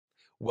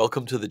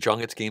Welcome to the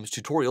Jongets Games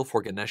tutorial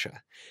for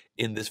Ganesha.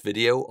 In this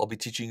video, I'll be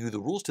teaching you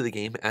the rules to the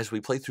game as we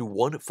play through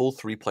one full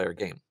 3-player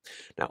game.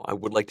 Now, I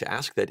would like to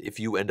ask that if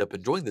you end up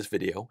enjoying this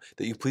video,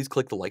 that you please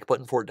click the like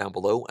button for it down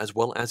below, as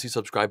well as the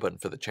subscribe button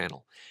for the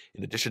channel.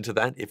 In addition to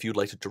that, if you'd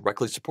like to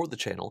directly support the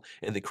channel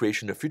and the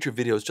creation of future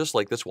videos just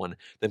like this one,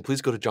 then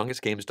please go to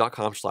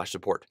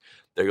jongetsgames.com/support.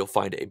 There you'll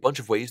find a bunch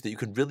of ways that you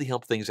can really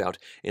help things out,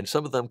 and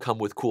some of them come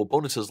with cool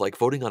bonuses like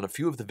voting on a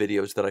few of the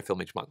videos that I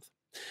film each month.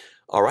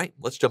 Alright,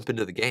 let's jump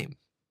into the game.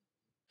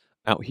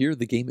 Out here,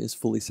 the game is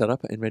fully set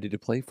up and ready to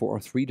play for our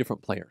 3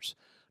 different players.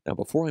 Now,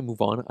 before I move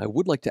on, I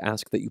would like to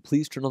ask that you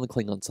please turn on the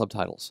Klingon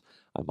subtitles.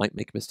 I might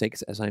make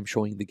mistakes as I am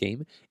showing the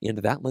game, and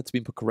that lets me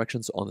put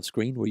corrections on the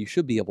screen where you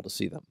should be able to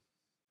see them.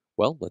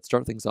 Well, let's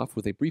start things off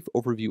with a brief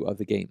overview of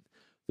the game.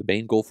 The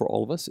main goal for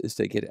all of us is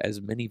to get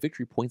as many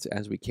victory points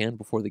as we can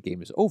before the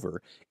game is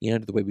over,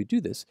 and the way we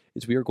do this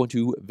is we are going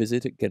to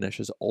visit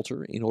Ganesha's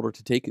altar in order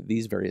to take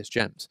these various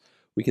gems.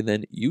 We can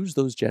then use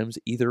those gems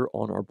either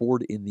on our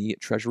board in the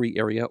treasury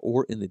area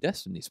or in the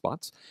destiny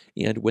spots,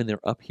 and when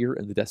they're up here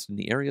in the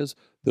destiny areas,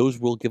 those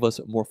will give us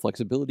more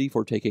flexibility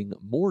for taking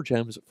more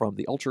gems from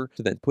the altar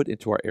to then put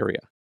into our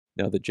area.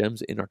 Now, the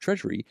gems in our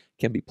treasury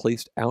can be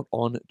placed out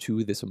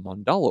onto this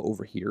mandala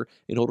over here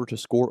in order to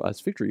score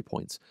us victory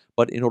points.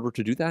 But in order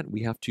to do that,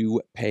 we have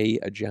to pay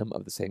a gem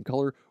of the same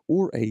color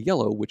or a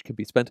yellow, which can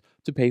be spent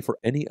to pay for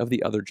any of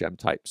the other gem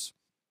types.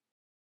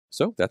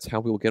 So that's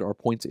how we will get our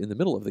points in the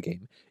middle of the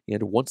game.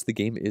 And once the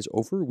game is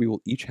over, we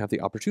will each have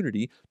the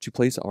opportunity to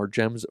place our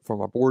gems from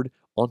our board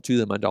onto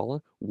the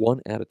mandala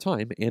one at a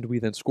time, and we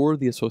then score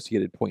the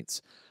associated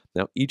points.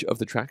 Now, each of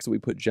the tracks that we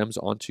put gems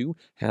onto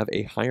have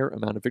a higher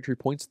amount of victory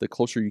points the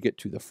closer you get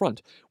to the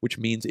front, which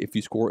means if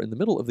you score in the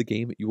middle of the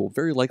game, you will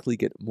very likely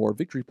get more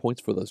victory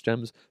points for those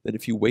gems than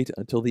if you wait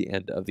until the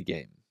end of the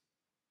game.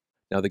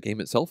 Now, the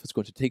game itself is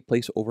going to take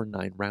place over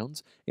 9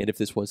 rounds, and if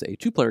this was a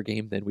 2-player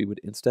game, then we would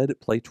instead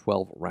play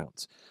 12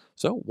 rounds.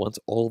 So, once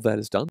all of that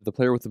is done, the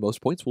player with the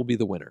most points will be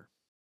the winner.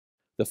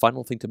 The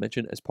final thing to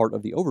mention as part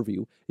of the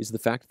overview is the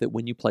fact that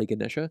when you play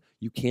Ganesha,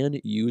 you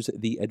can use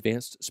the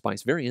advanced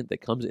spice variant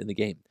that comes in the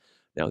game.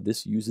 Now,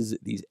 this uses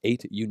these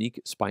 8 unique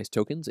spice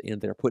tokens,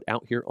 and they're put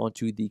out here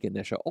onto the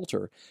Ganesha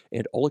altar,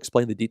 and I'll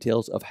explain the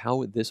details of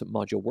how this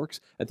module works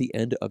at the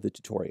end of the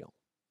tutorial.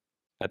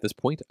 At this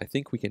point, I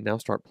think we can now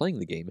start playing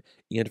the game,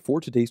 and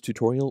for today's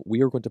tutorial,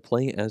 we are going to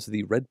play as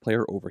the red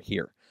player over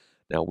here.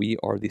 Now, we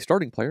are the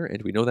starting player,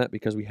 and we know that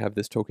because we have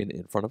this token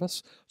in front of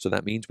us, so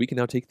that means we can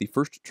now take the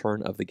first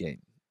turn of the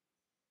game.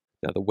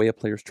 Now, the way a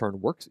player's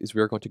turn works is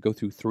we are going to go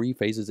through 3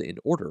 phases in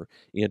order,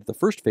 and the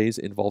first phase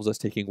involves us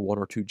taking 1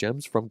 or 2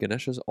 gems from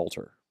Ganesha's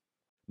altar.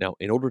 Now,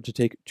 in order to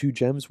take 2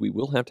 gems, we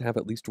will have to have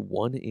at least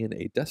 1 in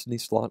a destiny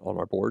slot on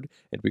our board,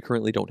 and we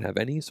currently don't have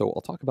any, so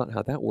I'll talk about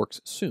how that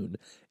works soon.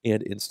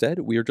 And instead,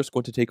 we are just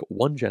going to take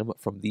 1 gem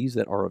from these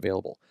that are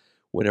available.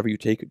 Whenever you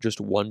take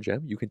just 1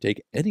 gem, you can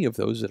take any of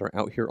those that are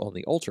out here on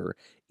the altar,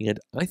 and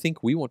I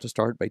think we want to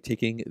start by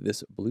taking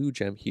this blue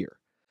gem here.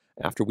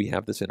 After we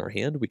have this in our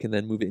hand, we can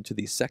then move into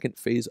the second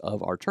phase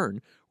of our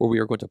turn, where we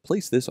are going to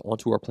place this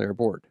onto our player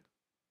board.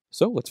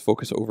 So let's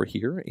focus over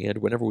here, and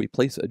whenever we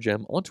place a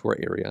gem onto our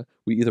area,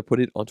 we either put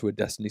it onto a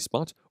destiny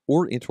spot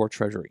or into our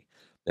treasury.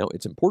 Now,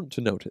 it's important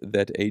to note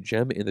that a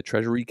gem in the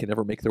treasury can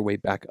never make their way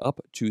back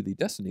up to the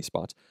destiny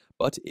spot,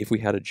 but if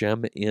we had a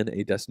gem in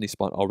a destiny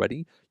spot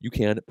already, you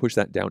can push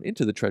that down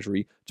into the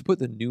treasury to put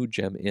the new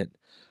gem in.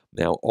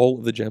 Now, all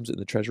of the gems in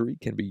the treasury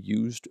can be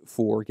used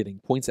for getting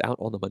points out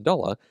on the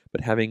mandala,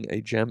 but having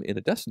a gem in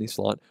a destiny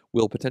slot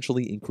will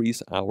potentially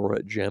increase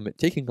our gem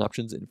taking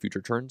options in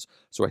future turns,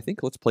 so I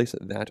think let's place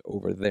that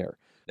over there.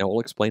 Now,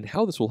 I'll explain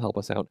how this will help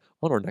us out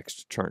on our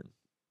next turn.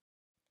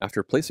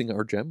 After placing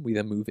our gem, we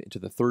then move into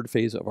the third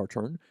phase of our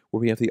turn,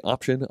 where we have the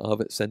option of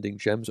sending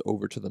gems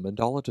over to the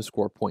mandala to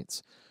score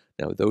points.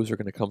 Now, those are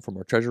going to come from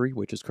our treasury,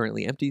 which is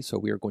currently empty, so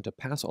we are going to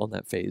pass on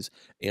that phase,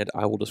 and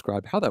I will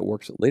describe how that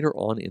works later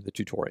on in the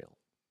tutorial.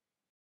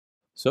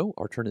 So,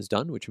 our turn is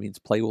done, which means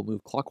play will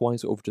move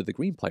clockwise over to the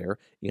green player,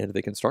 and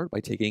they can start by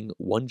taking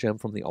 1 gem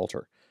from the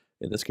altar.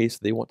 In this case,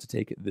 they want to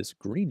take this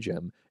green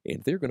gem,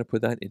 and they're going to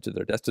put that into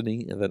their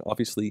destiny, and then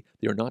obviously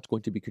they are not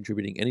going to be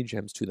contributing any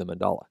gems to the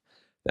mandala.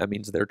 That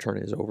means their turn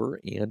is over,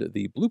 and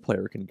the blue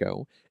player can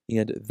go,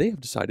 and they have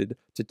decided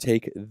to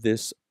take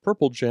this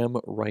purple gem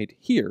right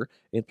here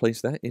and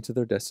place that into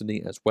their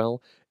destiny as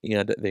well,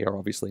 and they are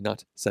obviously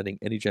not sending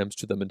any gems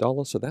to the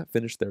mandala, so that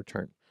finished their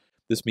turn.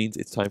 This means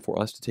it's time for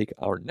us to take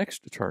our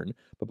next turn,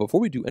 but before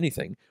we do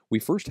anything, we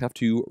first have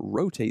to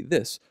rotate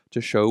this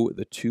to show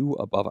the 2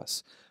 above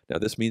us. Now,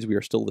 this means we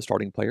are still the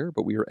starting player,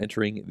 but we are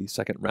entering the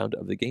second round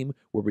of the game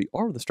where we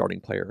are the starting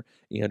player,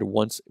 and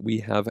once we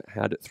have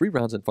had 3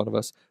 rounds in front of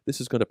us,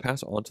 this is going to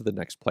pass on to the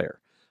next player.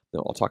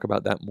 Now, I'll talk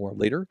about that more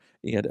later,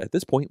 and at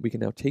this point, we can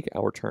now take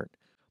our turn.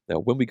 Now,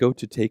 when we go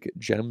to take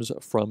gems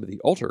from the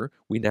altar,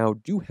 we now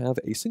do have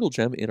a single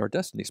gem in our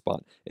destiny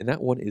spot, and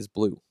that one is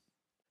blue.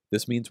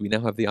 This means we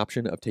now have the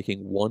option of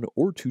taking 1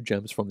 or 2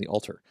 gems from the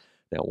altar.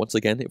 Now, once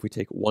again, if we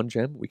take one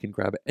gem, we can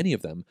grab any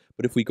of them,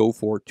 but if we go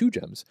for two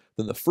gems,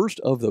 then the first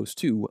of those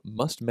two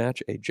must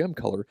match a gem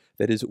color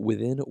that is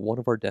within one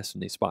of our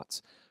destiny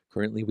spots.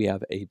 Currently, we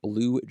have a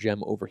blue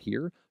gem over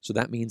here, so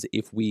that means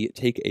if we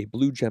take a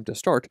blue gem to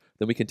start,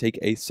 then we can take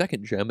a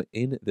second gem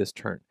in this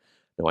turn.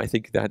 Now, I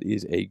think that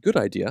is a good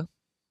idea,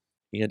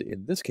 and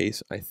in this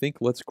case, I think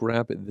let's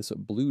grab this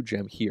blue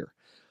gem here.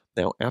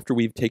 Now, after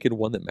we've taken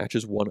one that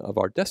matches one of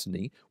our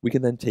destiny, we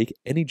can then take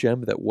any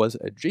gem that was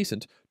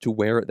adjacent to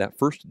where that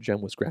first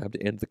gem was grabbed,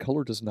 and the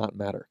color does not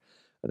matter.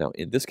 Now,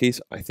 in this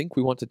case, I think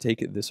we want to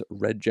take this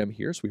red gem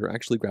here, so we are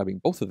actually grabbing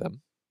both of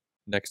them.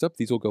 Next up,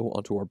 these will go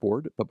onto our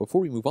board, but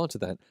before we move on to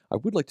that, I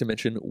would like to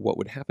mention what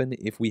would happen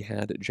if we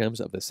had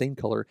gems of the same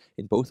color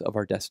in both of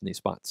our destiny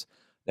spots.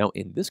 Now,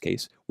 in this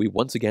case, we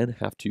once again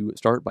have to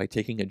start by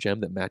taking a gem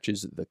that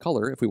matches the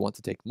color if we want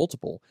to take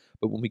multiple,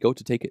 but when we go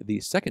to take the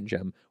second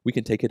gem, we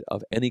can take it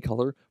of any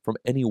color from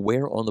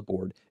anywhere on the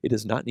board. It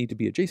does not need to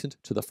be adjacent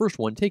to the first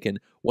one taken,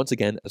 once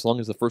again, as long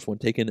as the first one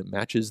taken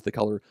matches the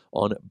color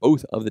on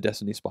both of the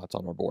destiny spots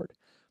on our board.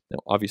 Now,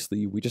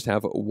 obviously, we just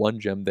have one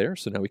gem there,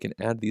 so now we can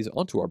add these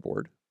onto our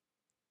board.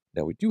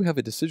 Now, we do have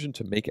a decision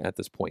to make at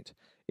this point.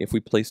 If we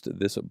placed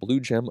this blue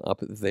gem up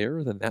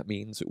there, then that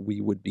means we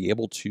would be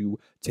able to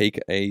take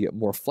a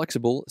more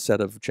flexible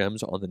set of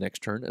gems on the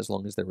next turn as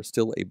long as there was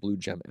still a blue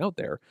gem out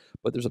there.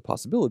 But there's a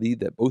possibility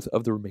that both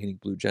of the remaining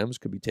blue gems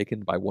could be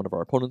taken by one of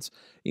our opponents,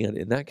 and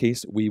in that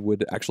case, we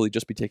would actually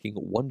just be taking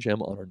one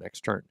gem on our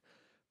next turn.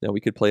 Now we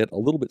could play it a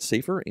little bit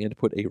safer and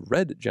put a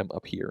red gem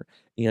up here,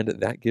 and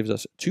that gives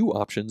us two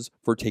options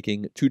for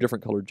taking two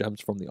different colored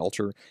gems from the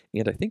altar,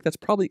 and I think that's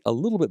probably a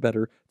little bit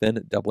better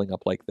than doubling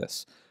up like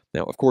this.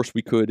 Now, of course,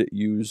 we could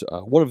use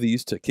one of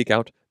these to kick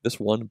out this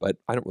one, but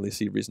I don't really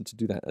see a reason to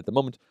do that at the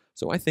moment,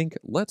 so I think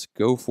let's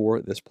go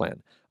for this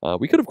plan.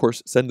 We could, of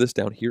course, send this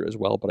down here as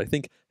well, but I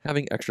think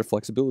having extra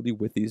flexibility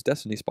with these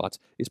destiny spots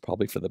is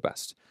probably for the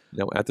best.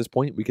 Now, at this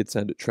point, we could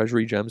send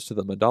treasury gems to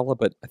the mandala,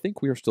 but I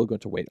think we are still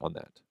going to wait on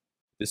that.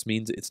 This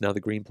means it's now the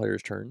green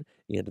player's turn,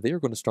 and they are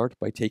going to start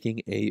by taking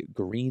a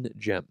green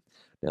gem.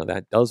 Now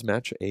that does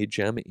match a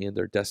gem in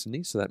their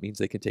destiny, so that means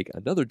they can take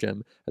another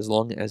gem as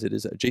long as it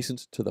is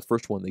adjacent to the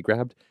first one they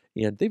grabbed,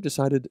 and they've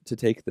decided to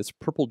take this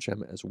purple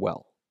gem as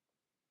well.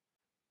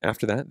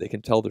 After that, they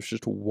can tell there's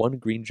just one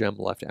green gem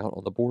left out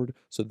on the board,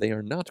 so they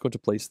are not going to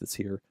place this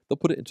here. They'll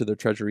put it into their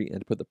treasury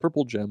and put the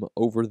purple gem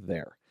over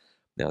there.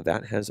 Now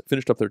that has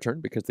finished up their turn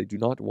because they do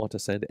not want to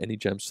send any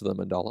gems to the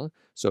mandala,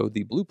 so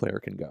the blue player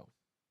can go.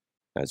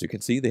 As you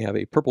can see, they have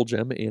a purple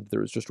gem, and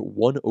there is just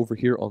one over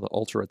here on the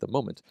altar at the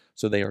moment.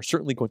 So they are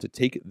certainly going to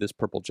take this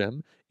purple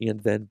gem, and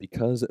then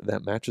because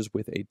that matches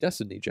with a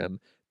destiny gem,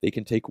 they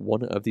can take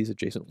one of these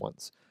adjacent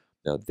ones.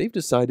 Now, they've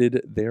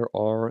decided there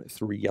are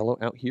 3 yellow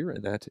out here,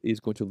 and that is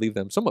going to leave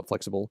them somewhat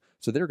flexible.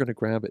 So they're going to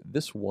grab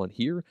this one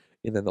here,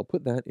 and then they'll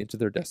put that into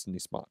their destiny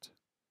spot.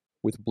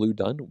 With blue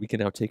done, we can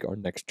now take our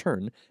next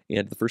turn,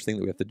 and the first thing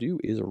that we have to do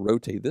is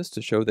rotate this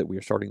to show that we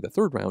are starting the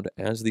third round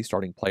as the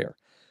starting player.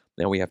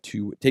 Now we have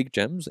to take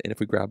gems, and if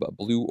we grab a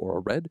blue or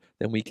a red,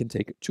 then we can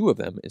take 2 of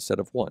them instead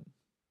of 1.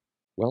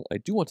 Well, I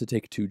do want to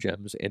take 2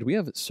 gems, and we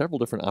have several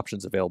different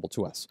options available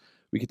to us.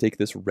 We could take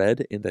this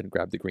red and then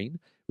grab the green.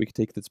 We could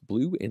take this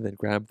blue and then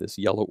grab this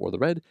yellow or the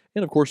red.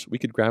 And of course, we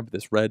could grab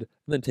this red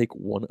and then take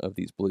one of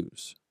these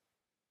blues.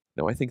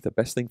 Now, I think the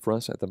best thing for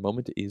us at the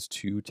moment is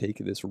to take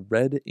this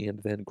red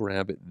and then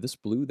grab this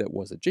blue that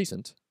was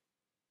adjacent.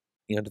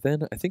 And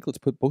then I think let's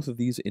put both of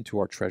these into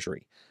our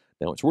treasury.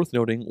 Now, it's worth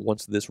noting,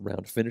 once this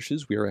round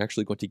finishes, we are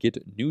actually going to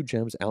get new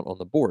gems out on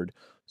the board,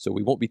 so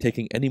we won't be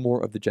taking any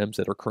more of the gems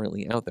that are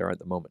currently out there at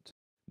the moment.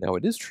 Now,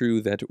 it is true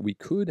that we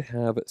could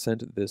have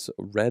sent this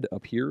red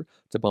up here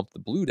to bump the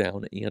blue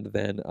down and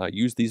then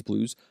use these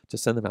blues to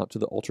send them out to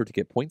the altar to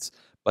get points,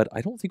 but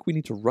I don't think we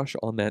need to rush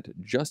on that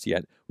just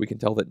yet. We can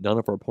tell that none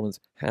of our opponents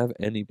have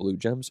any blue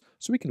gems,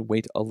 so we can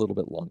wait a little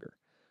bit longer.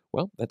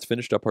 Well, that's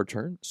finished up our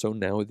turn, so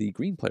now the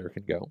green player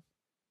can go.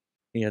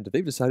 And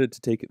they've decided to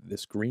take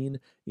this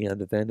green,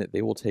 and then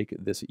they will take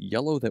this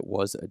yellow that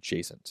was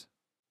adjacent.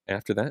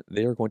 After that,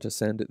 they are going to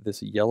send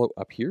this yellow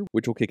up here,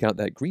 which will kick out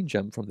that green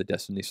gem from the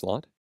destiny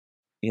slot,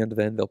 and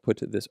then they'll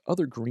put this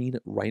other green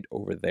right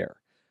over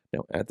there.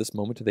 Now, at this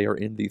moment, they are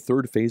in the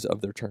third phase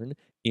of their turn,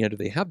 and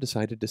they have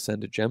decided to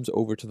send gems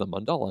over to the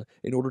mandala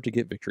in order to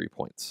get victory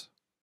points.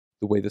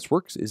 The way this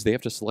works is they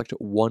have to select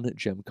one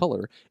gem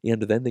color,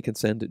 and then they can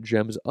send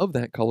gems of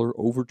that color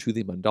over to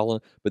the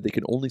mandala, but they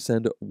can only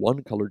send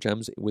one color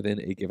gems within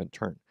a given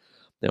turn.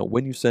 Now,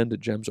 when you send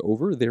gems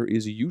over, there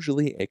is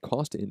usually a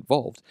cost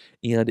involved,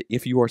 and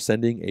if you are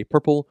sending a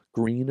purple,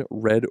 green,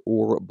 red,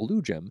 or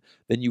blue gem,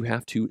 then you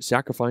have to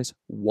sacrifice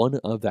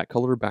one of that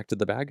color back to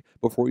the bag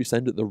before you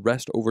send the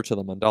rest over to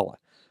the mandala.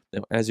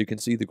 Now, as you can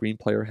see, the green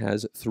player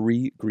has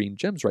 3 green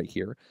gems right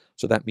here,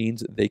 so that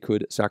means they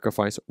could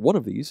sacrifice one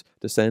of these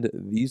to send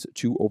these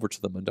 2 over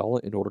to the mandala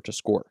in order to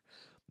score.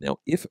 Now,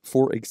 if,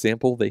 for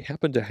example, they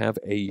happen to have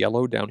a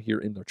yellow down here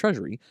in their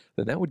treasury,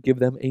 then that would give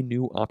them a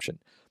new option.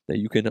 Now,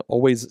 you can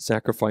always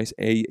sacrifice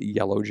a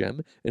yellow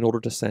gem in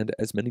order to send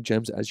as many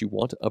gems as you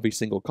want of a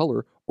single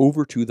color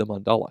over to the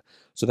mandala.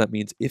 So that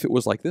means if it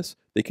was like this,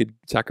 they could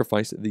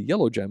sacrifice the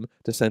yellow gem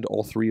to send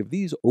all three of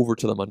these over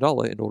to the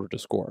mandala in order to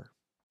score.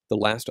 The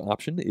last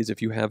option is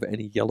if you have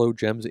any yellow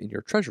gems in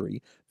your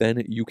treasury,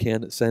 then you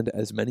can send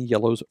as many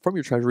yellows from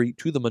your treasury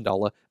to the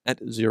mandala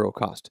at zero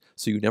cost.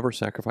 So you never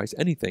sacrifice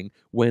anything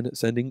when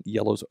sending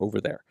yellows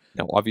over there.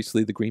 Now,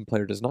 obviously, the green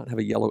player does not have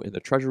a yellow in the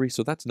treasury,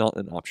 so that's not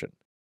an option.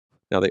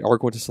 Now, they are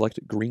going to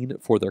select green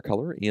for their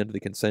color, and they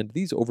can send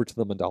these over to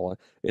the mandala.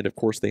 And of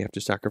course, they have to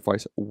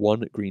sacrifice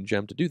one green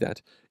gem to do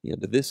that. And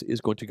this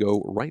is going to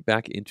go right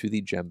back into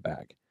the gem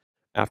bag.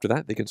 After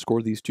that, they can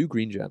score these two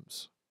green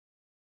gems.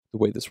 The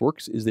way this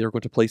works is they are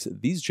going to place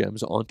these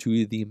gems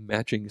onto the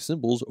matching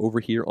symbols over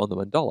here on the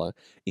mandala,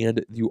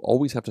 and you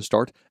always have to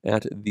start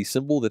at the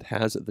symbol that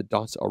has the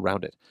dots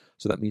around it.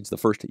 So that means the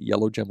first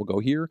yellow gem will go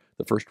here,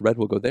 the first red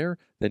will go there,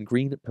 then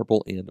green,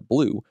 purple, and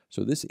blue.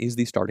 So this is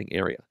the starting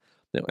area.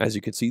 Now, as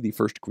you can see, the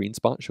first green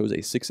spot shows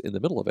a 6 in the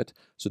middle of it,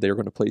 so they are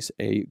going to place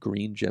a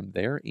green gem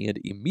there and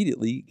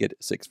immediately get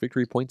 6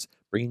 victory points,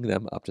 bringing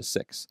them up to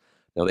 6.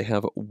 Now they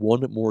have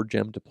one more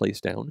gem to place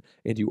down,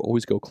 and you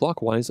always go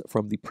clockwise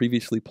from the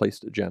previously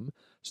placed gem.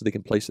 So they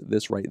can place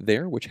this right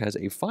there, which has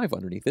a 5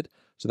 underneath it,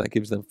 so that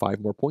gives them 5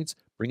 more points,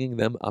 bringing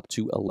them up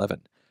to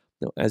 11.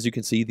 Now, as you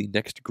can see, the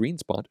next green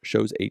spot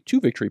shows a 2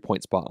 victory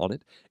point spot on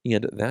it,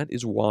 and that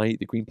is why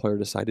the green player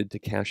decided to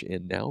cash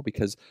in now,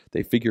 because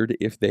they figured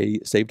if they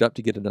saved up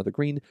to get another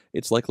green,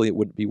 it's likely it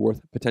wouldn't be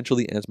worth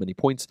potentially as many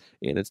points,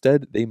 and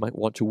instead they might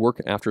want to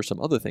work after some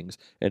other things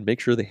and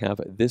make sure they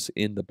have this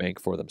in the bank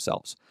for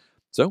themselves.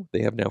 So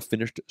they have now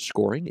finished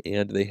scoring,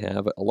 and they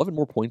have 11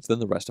 more points than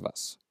the rest of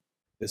us.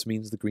 This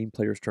means the green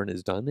player's turn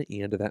is done,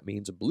 and that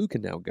means blue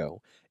can now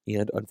go.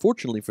 And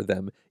unfortunately for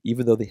them,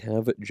 even though they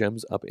have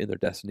gems up in their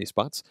destiny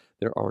spots,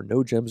 there are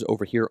no gems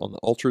over here on the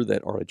altar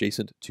that are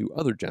adjacent to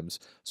other gems,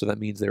 so that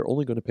means they're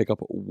only going to pick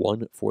up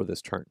one for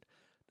this turn.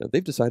 Now,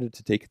 they've decided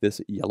to take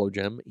this yellow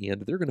gem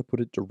and they're going to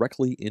put it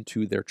directly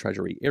into their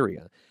treasury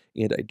area.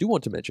 And I do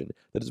want to mention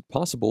that it's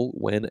possible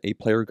when a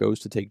player goes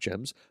to take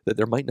gems that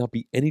there might not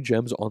be any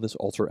gems on this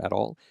altar at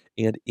all.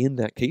 And in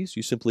that case,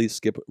 you simply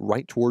skip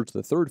right towards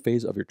the third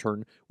phase of your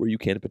turn where you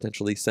can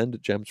potentially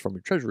send gems from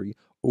your treasury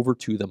over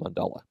to the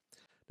mandala.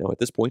 Now, at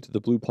this point,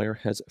 the blue player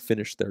has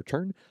finished their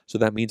turn, so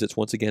that means it's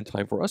once again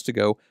time for us to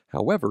go.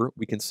 However,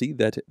 we can see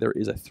that there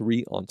is a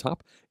 3 on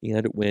top,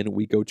 and when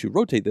we go to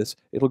rotate this,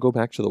 it'll go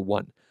back to the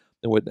 1.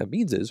 And what that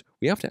means is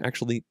we have to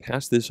actually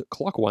pass this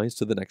clockwise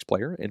to the next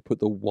player and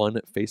put the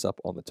 1 face up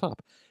on the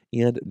top.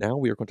 And now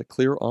we are going to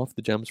clear off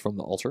the gems from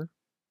the altar.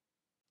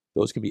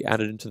 Those can be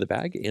added into the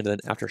bag, and then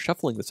after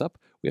shuffling this up,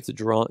 we have to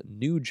draw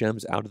new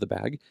gems out of the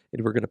bag,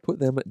 and we're going to put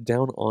them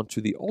down onto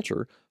the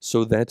altar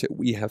so that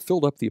we have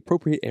filled up the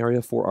appropriate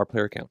area for our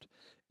player count.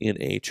 In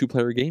a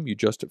 2-player game, you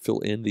just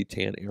fill in the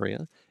tan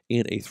area.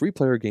 In a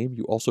 3-player game,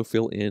 you also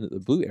fill in the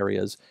blue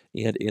areas,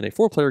 and in a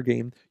 4-player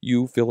game,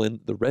 you fill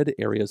in the red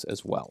areas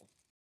as well.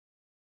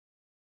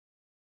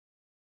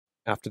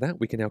 After that,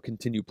 we can now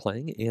continue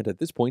playing, and at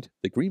this point,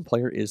 the green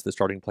player is the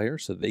starting player,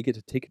 so they get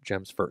to take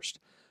gems first.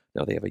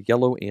 Now, they have a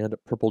yellow and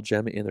purple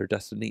gem in their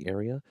destiny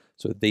area,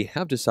 so they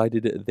have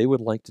decided they would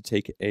like to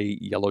take a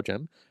yellow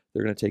gem.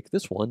 They're going to take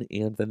this one,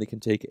 and then they can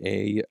take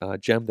a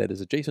gem that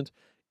is adjacent,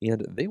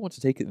 and they want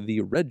to take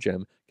the red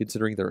gem,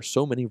 considering there are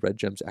so many red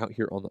gems out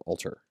here on the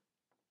altar.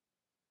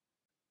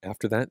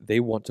 After that,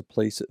 they want to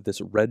place this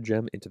red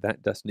gem into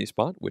that destiny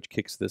spot, which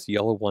kicks this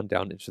yellow one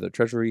down into their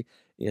treasury,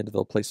 and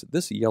they'll place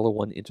this yellow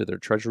one into their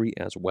treasury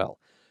as well.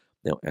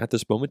 Now, at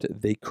this moment,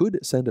 they could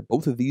send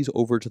both of these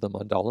over to the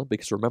mandala,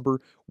 because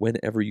remember,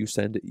 whenever you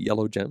send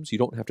yellow gems, you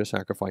don't have to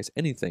sacrifice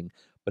anything,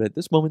 but at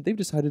this moment, they've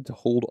decided to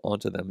hold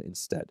onto them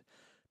instead.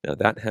 Now,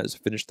 that has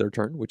finished their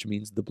turn, which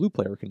means the blue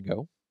player can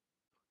go.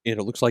 And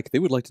it looks like they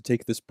would like to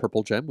take this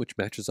purple gem, which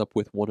matches up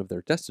with one of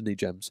their destiny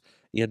gems,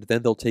 and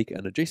then they'll take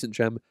an adjacent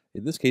gem.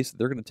 In this case,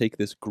 they're going to take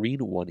this green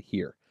one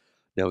here.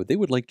 Now, they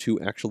would like to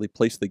actually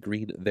place the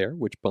green there,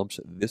 which bumps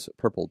this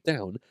purple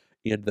down,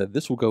 and then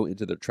this will go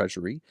into their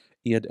treasury.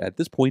 And at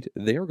this point,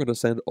 they are going to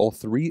send all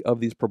 3 of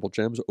these purple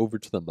gems over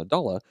to the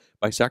mandala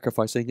by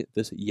sacrificing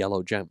this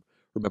yellow gem.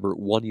 Remember,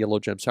 one yellow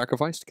gem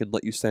sacrificed can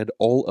let you send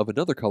all of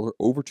another color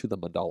over to the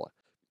mandala.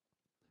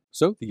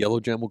 So the yellow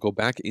gem will go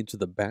back into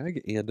the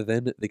bag, and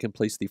then they can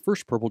place the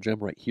first purple gem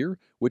right here,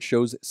 which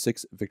shows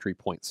 6 victory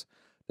points.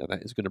 Now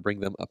that is going to bring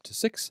them up to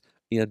 6,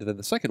 and then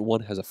the second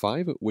one has a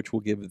 5, which will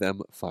give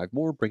them 5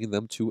 more, bringing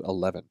them to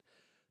 11.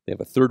 They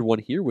have a third one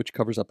here, which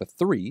covers up a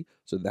 3,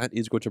 so that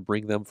is going to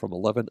bring them from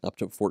 11 up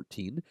to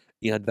 14,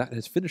 and that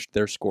has finished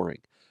their scoring.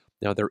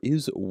 Now, there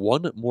is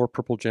one more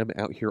purple gem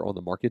out here on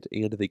the market,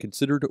 and they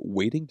considered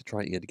waiting to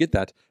try and get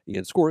that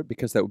and score it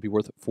because that would be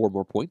worth 4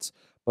 more points.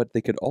 But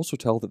they could also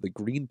tell that the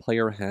green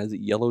player has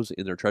yellows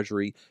in their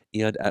treasury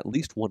and at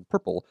least 1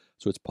 purple,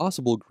 so it's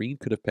possible green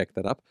could have picked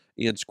that up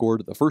and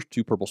scored the first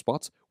 2 purple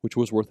spots, which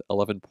was worth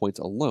 11 points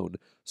alone.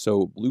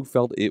 So blue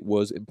felt it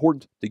was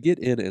important to get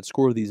in and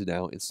score these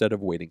now instead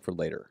of waiting for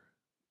later.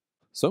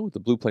 So the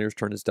blue player's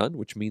turn is done,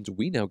 which means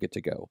we now get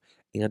to go.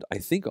 And I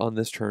think on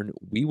this turn,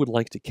 we would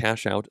like to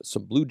cash out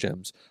some blue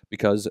gems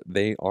because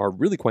they are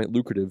really quite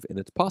lucrative, and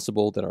it's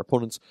possible that our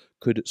opponents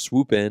could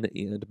swoop in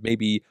and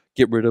maybe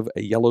get rid of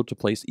a yellow to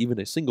place even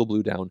a single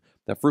blue down.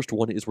 That first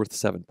one is worth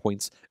 7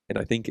 points, and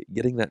I think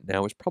getting that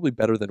now is probably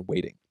better than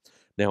waiting.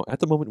 Now, at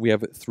the moment, we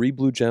have 3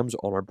 blue gems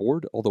on our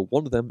board, although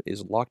one of them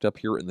is locked up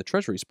here in the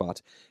treasury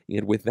spot.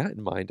 And with that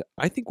in mind,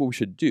 I think what we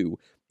should do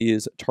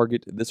is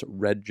target this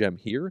red gem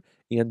here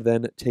and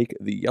then take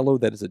the yellow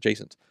that is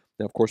adjacent.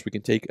 Now, of course, we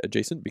can take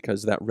adjacent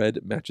because that red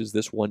matches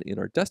this one in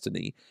our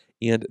destiny.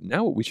 And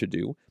now what we should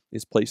do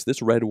is place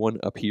this red one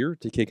up here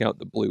to kick out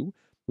the blue.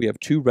 We have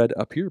 2 red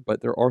up here,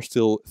 but there are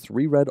still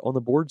 3 red on the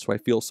board, so I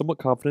feel somewhat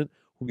confident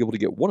we'll be able to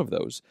get one of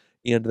those.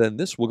 And then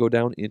this will go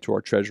down into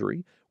our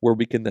treasury, where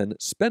we can then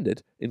spend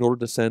it in order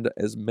to send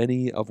as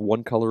many of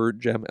one color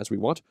gem as we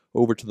want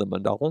over to the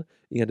mandala.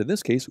 And in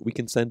this case, we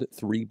can send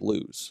 3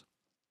 blues.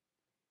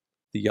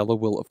 The yellow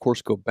will, of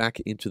course, go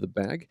back into the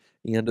bag,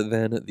 and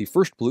then the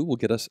first blue will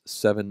get us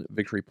 7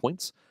 victory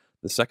points.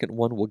 The second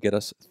one will get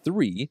us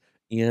 3,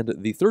 and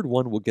the third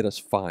one will get us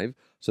 5,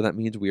 so that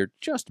means we are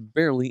just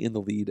barely in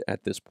the lead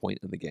at this point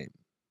in the game.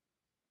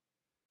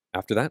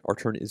 After that, our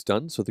turn is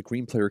done, so the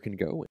green player can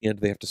go, and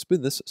they have to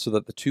spin this so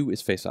that the 2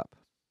 is face up.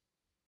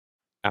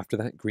 After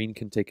that, green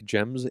can take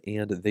gems,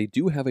 and they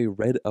do have a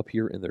red up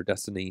here in their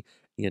destiny,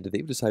 and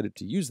they've decided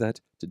to use that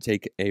to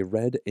take a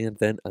red and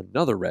then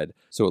another red.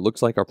 So it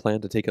looks like our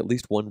plan to take at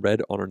least 1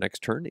 red on our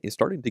next turn is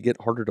starting to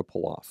get harder to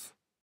pull off.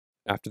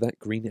 After that,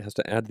 green has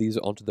to add these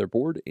onto their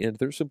board, and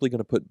they're simply going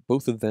to put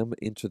both of them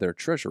into their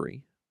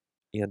treasury.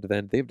 And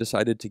then they've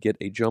decided to get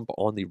a jump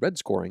on the red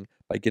scoring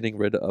by getting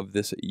rid of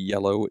this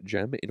yellow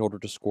gem in order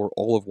to score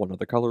all of one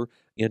other color,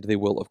 and they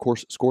will, of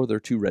course, score their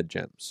 2 red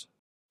gems.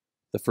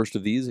 The first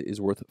of these is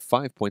worth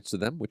 5 points to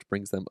them, which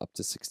brings them up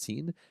to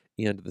 16,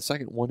 and the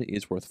second one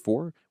is worth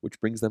 4,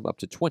 which brings them up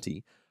to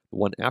 20. The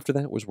one after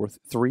that was worth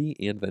 3,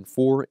 and then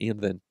 4,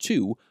 and then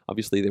 2.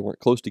 Obviously, they weren't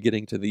close to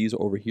getting to these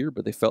over here,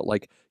 but they felt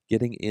like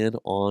getting in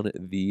on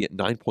the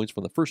 9 points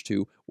from the first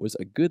 2 was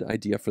a good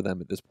idea for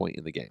them at this point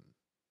in the game.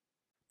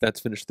 That's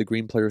finished the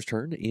green player's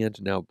turn,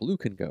 and now blue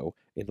can go,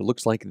 and it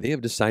looks like they have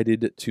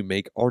decided to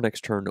make our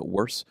next turn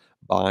worse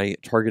by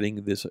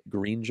targeting this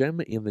green gem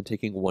and then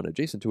taking one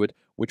adjacent to it,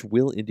 which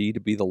will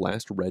indeed be the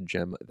last red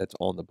gem that's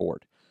on the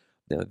board.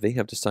 Now, they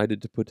have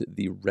decided to put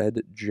the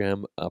red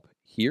gem up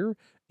here,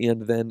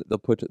 and then they'll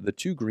put the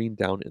 2 green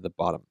down in the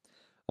bottom.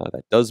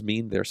 That does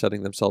mean they're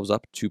setting themselves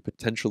up to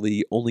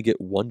potentially only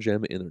get 1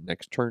 gem in their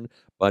next turn,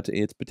 but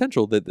it's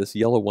potential that this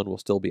yellow one will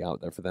still be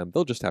out there for them.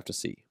 They'll just have to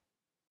see.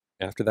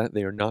 After that,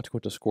 they are not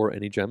going to score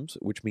any gems,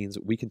 which means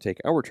we can take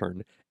our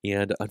turn,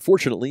 and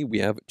unfortunately, we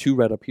have 2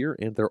 red up here,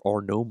 and there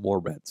are no more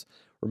reds.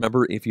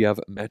 Remember, if you have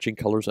matching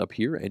colors up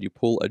here and you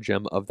pull a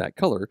gem of that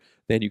color,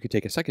 then you can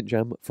take a second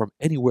gem from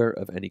anywhere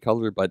of any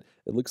color, but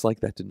it looks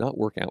like that did not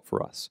work out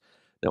for us.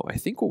 Now, I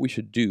think what we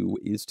should do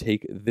is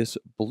take this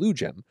blue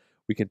gem.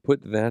 We can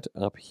put that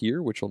up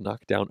here, which will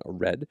knock down a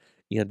red,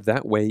 and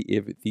that way,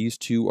 if these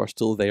 2 are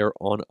still there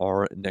on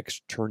our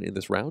next turn in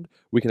this round,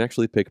 we can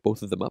actually pick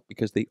both of them up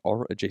because they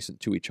are adjacent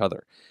to each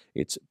other.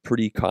 It's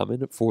pretty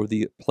common for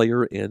the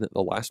player in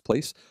the last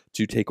place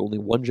to take only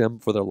 1 gem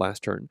for their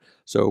last turn,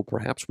 so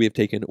perhaps we have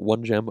taken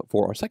 1 gem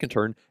for our second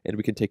turn, and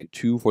we can take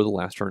 2 for the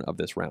last turn of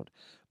this round.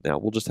 Now,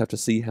 we'll just have to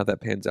see how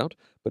that pans out,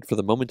 but for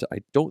the moment, I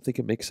don't think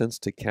it makes sense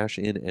to cash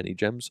in any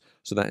gems,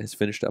 so that has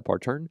finished up our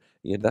turn,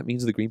 and that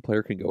means the green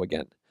player can go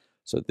again.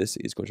 So this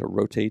is going to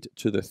rotate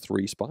to the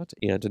 3 spot,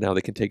 and now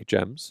they can take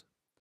gems.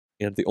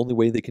 And the only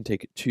way they can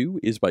take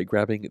 2 is by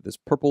grabbing this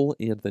purple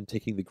and then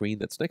taking the green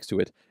that's next to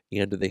it,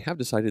 and they have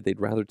decided they'd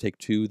rather take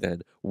 2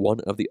 than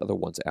one of the other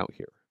ones out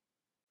here.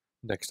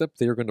 Next up,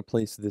 they are going to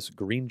place this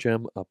green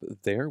gem up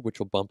there, which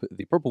will bump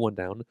the purple one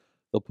down.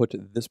 They'll put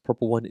this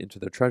purple one into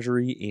their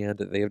treasury, and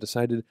they have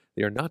decided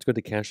they are not going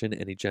to cash in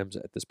any gems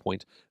at this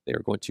point. They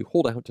are going to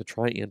hold out to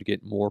try and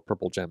get more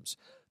purple gems.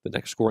 The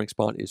next scoring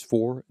spot is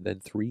 4, then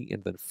 3,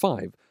 and then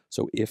 5.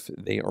 So if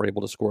they are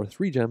able to score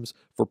 3 gems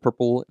for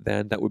purple,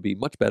 then that would be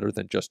much better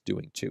than just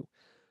doing 2.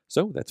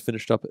 So that's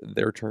finished up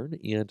their turn,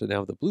 and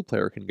now the blue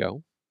player can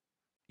go.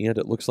 And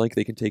it looks like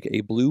they can take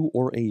a blue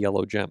or a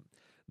yellow gem.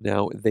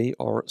 Now, they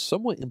are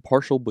somewhat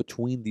impartial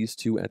between these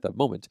 2 at the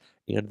moment,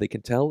 and they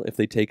can tell if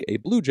they take a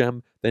blue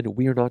gem, then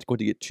we are not going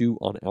to get 2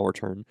 on our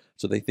turn,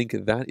 so they think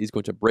that is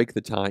going to break the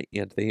tie,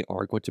 and they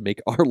are going to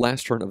make our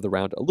last turn of the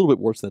round a little bit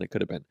worse than it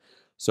could have been.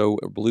 So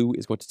blue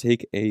is going to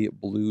take a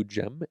blue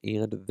gem,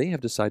 and they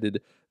have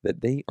decided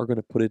that they are going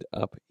to put it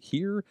up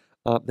here.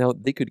 Now,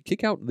 they could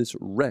kick out this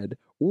red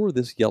or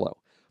this yellow.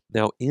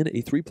 Now, in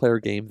a 3-player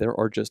game, there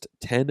are just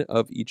 10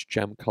 of each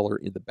gem color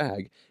in the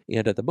bag,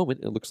 and at the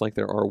moment, it looks like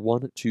there are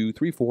 1, 2,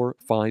 3, 4,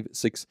 5,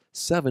 6,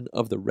 7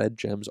 of the red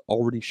gems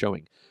already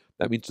showing.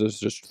 That means there's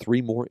just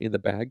 3 more in the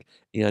bag,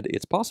 and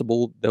it's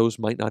possible those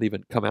might not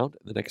even come out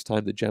the next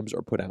time the gems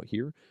are put out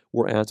here,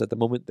 whereas at the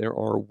moment, there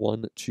are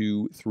 1,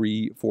 2,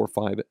 3, 4,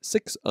 5,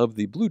 6 of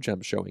the blue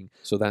gems showing,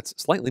 so that's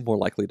slightly more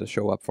likely to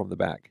show up from the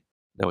bag.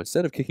 Now,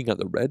 instead of kicking out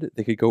the red,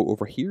 they could go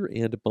over here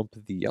and bump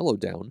the yellow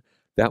down.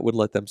 That would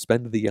let them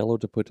spend the yellow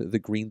to put the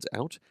greens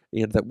out,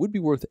 and that would be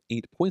worth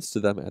 8 points to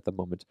them at the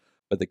moment.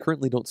 But they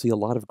currently don't see a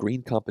lot of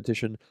green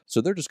competition,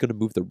 so they're just going to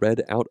move the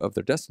red out of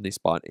their destiny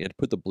spot and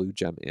put the blue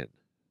gem in.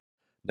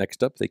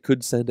 Next up, they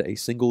could send a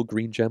single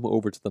green gem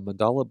over to the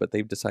mandala, but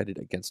they've decided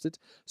against it,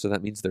 so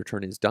that means their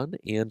turn is done,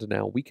 and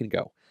now we can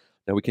go.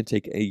 Now we can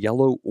take a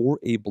yellow or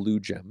a blue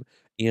gem,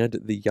 and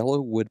the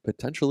yellow would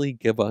potentially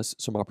give us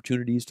some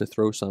opportunities to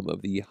throw some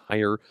of the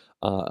higher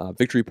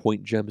victory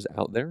point gems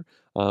out there,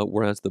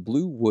 whereas the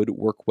blue would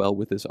work well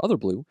with this other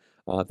blue.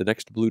 The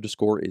next blue to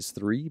score is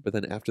 3, but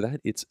then after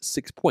that, it's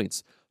 6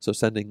 points. So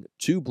sending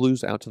 2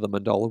 blues out to the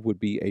mandala would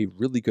be a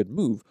really good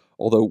move,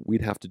 although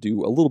we'd have to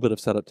do a little bit of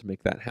setup to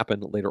make that happen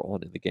later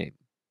on in the game.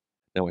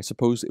 Now, I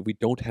suppose if we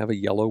don't have a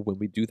yellow when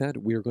we do that,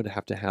 we're going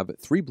to have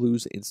 3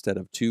 blues instead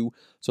of 2,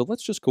 so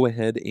let's just go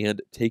ahead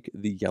and take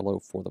the yellow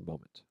for the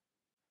moment.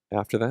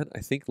 After that,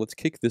 I think let's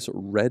kick this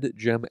red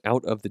gem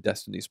out of the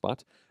destiny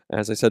spot.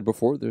 As I said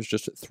before, there's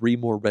just 3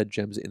 more red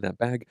gems in that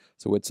bag,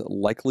 so it's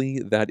likely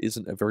that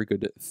isn't a very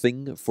good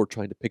thing for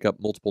trying to pick up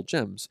multiple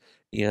gems.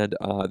 And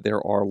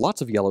there are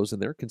lots of yellows in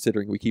there,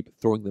 considering we keep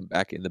throwing them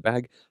back in the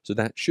bag, so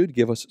that should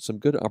give us some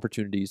good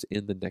opportunities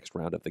in the next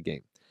round of the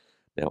game.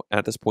 Now,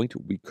 at this point,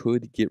 we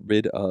could get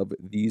rid of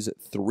these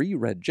 3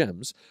 red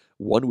gems.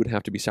 One would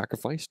have to be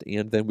sacrificed,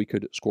 and then we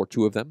could score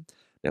 2 of them.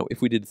 Now,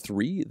 if we did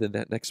 3, then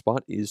that next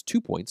spot is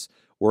 2 points,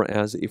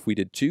 whereas if we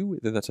did 2,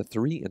 then that's a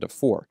 3 and a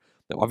 4.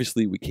 Now,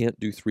 obviously, we can't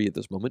do 3 at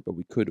this moment, but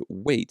we could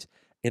wait.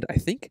 And I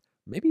think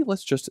maybe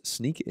let's just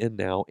sneak in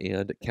now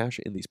and cash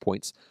in these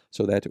points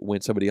so that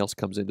when somebody else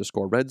comes in to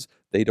score reds,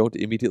 they don't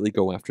immediately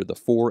go after the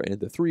 4 and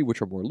the 3,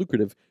 which are more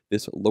lucrative.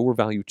 This lower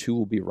value 2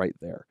 will be right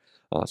there.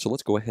 So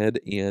let's go ahead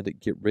and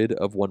get rid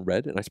of 1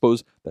 red, and I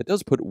suppose that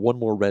does put 1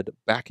 more red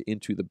back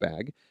into the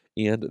bag,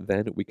 and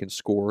then we can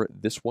score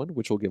this one,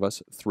 which will give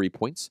us 3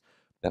 points.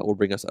 That will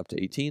bring us up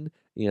to 18,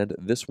 and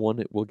this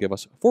one will give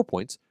us 4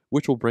 points,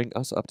 which will bring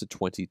us up to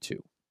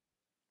 22.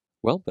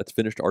 Well, that's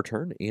finished our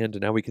turn, and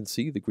now we can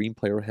see the green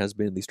player has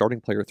been the starting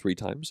player 3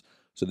 times,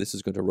 so this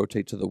is going to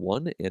rotate to the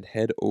 1 and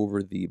head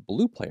over the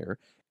blue player,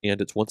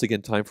 and it's once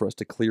again time for us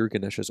to clear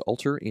Ganesha's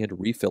altar and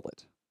refill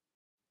it.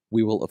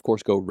 We will, of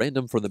course, go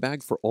random from the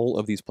bag for all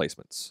of these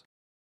placements.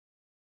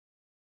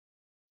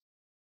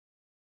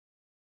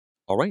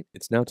 All right,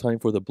 it's now time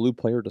for the blue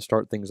player to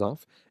start things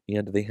off,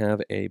 and they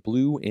have a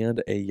blue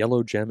and a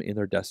yellow gem in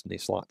their destiny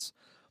slots.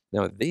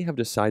 Now, they have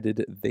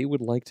decided they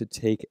would like to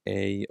take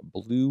a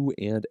blue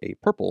and a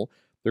purple.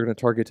 They're going to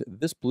target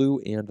this blue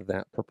and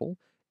that purple,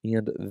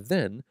 and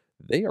then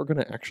they are going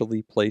to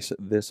actually place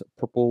this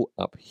purple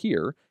up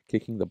here,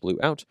 kicking the blue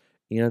out,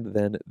 and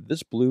then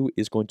this blue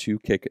is going to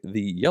kick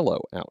the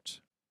yellow out.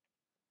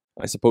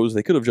 I suppose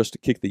they could have just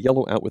kicked the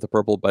yellow out with the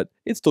purple, but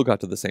it still got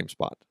to the same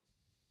spot.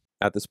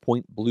 At this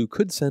point, blue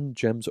could send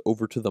gems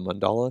over to the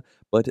mandala,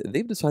 but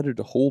they've decided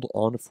to hold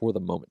on for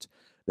the moment.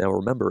 Now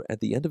remember, at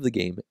the end of the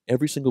game,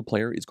 every single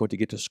player is going to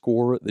get to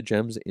score the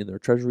gems in their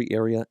treasury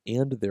area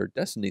and their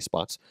destiny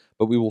spots,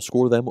 but we will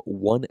score them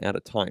one at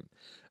a time.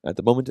 At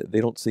the moment,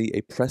 they don't see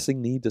a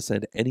pressing need to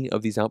send any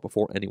of these out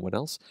before anyone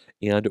else,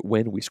 and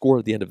when we score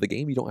at the end of the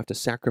game, you don't have to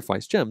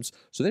sacrifice gems,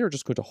 so they are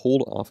just going to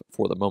hold off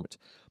for the moment.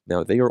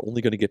 Now, they are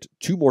only going to get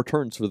 2 more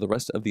turns for the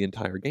rest of the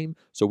entire game,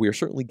 so we are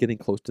certainly getting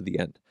close to the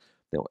end.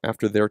 Now,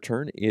 after their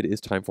turn, it is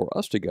time for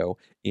us to go,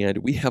 and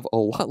we have a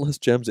lot less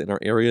gems in our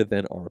area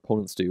than our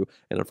opponents do,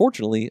 and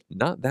unfortunately,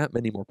 not that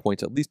many more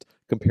points, at least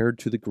compared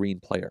to the green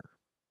player.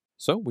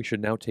 So we should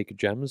now take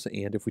gems,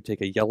 and if we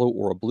take a yellow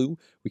or a blue,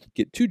 we could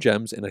get 2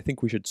 gems, and I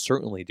think we should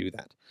certainly do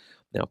that.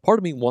 Now, part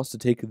of me wants to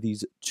take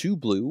these 2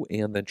 blue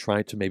and then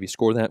try to maybe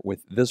score that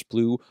with this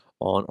blue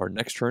on our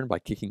next turn by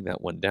kicking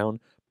that one down.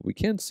 But we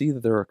can see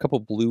that there are a couple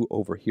blue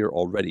over here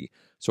already,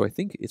 so I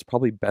think it's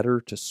probably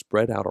better to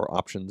spread out our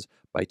options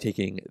by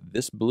taking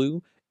this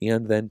blue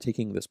and then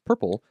taking this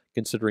purple,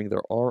 considering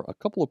there are a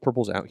couple of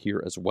purples out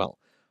here as well.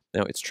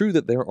 Now, it's true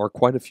that there are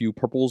quite a few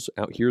purples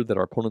out here that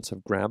our opponents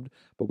have grabbed,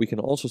 but we can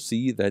also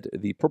see that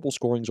the purple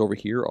scorings over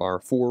here are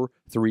 4,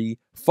 3,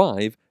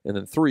 5, and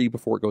then 3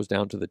 before it goes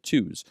down to the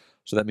 2s.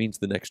 So that means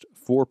the next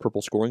 4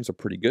 purple scorings are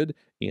pretty good,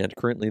 and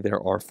currently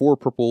there are 4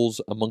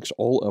 purples amongst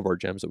all of our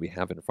gems that we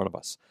have in front of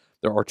us.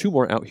 There are 2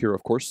 more out here,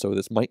 of course, so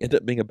this might end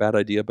up being a bad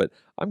idea, but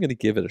I'm going to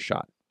give it a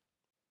shot.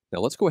 Now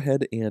let's go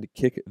ahead and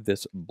kick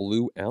this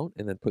blue out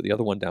and then put the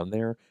other one down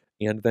there,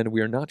 and then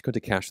we are not going to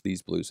cash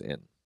these blues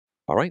in.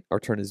 All right, our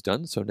turn is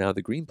done, so now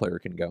the green player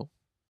can go.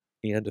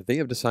 And they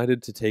have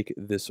decided to take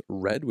this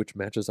red, which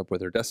matches up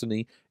with their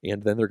destiny,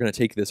 and then they're going to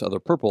take this other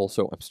purple,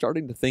 so I'm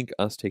starting to think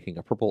us taking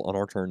a purple on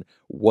our turn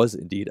was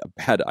indeed a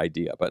bad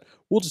idea, but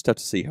we'll just have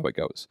to see how it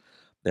goes.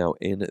 Now,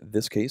 in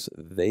this case,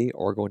 they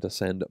are going to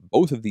send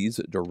both of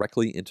these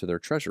directly into their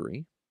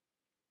treasury,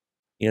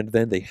 and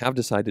then they have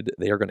decided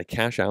they are going to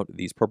cash out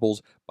these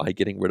purples by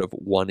getting rid of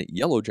 1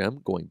 yellow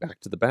gem, going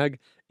back to the bag,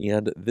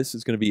 and this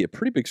is going to be a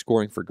pretty big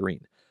scoring for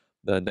green.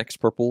 The next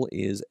purple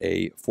is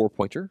a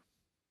 4-pointer,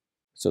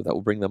 so that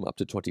will bring them up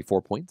to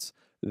 24 points.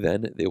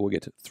 then they will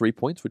get 3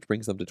 points, which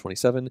brings them to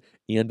 27,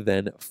 and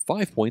then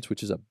 5 points,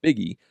 which is a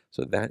biggie,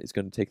 so that is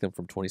going to take them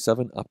from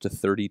 27 up to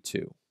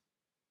 32.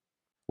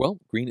 Well,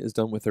 green is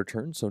done with their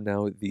turn, so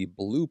now the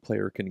blue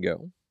player can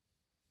go.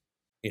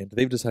 And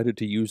they've decided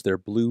to use their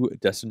blue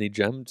destiny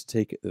gem to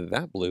take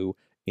that blue,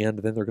 and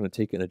then they're going to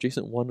take an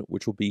adjacent one,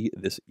 which will be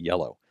this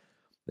yellow.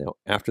 Now,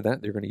 after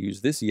that, they're going to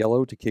use this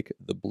yellow to kick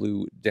the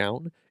blue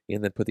down,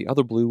 and then put the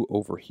other blue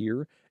over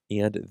here,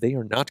 and they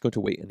are not going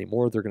to wait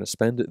anymore. They're going to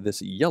spend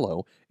this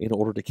yellow in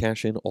order to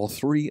cash in all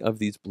 3 of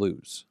these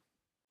blues.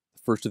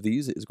 The first of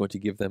these is going to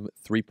give them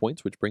 3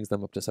 points, which brings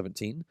them up to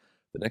 17.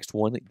 The next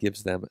one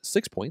gives them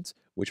 6 points,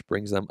 which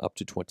brings them up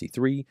to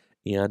 23.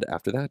 And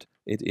after that,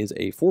 it is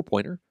a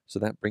 4-pointer, so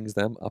that brings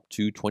them up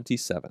to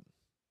 27.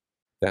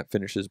 That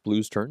finishes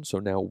blue's turn, so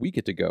now we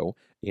get to go,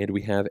 and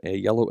we have a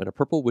yellow and a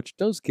purple, which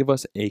does give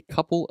us a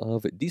couple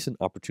of decent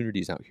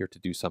opportunities out here to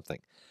do something.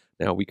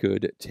 Now we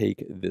could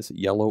take this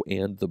yellow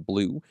and the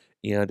blue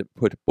and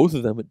put both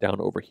of them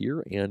down over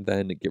here, and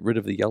then get rid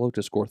of the yellow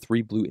to score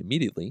 3 blue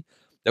immediately.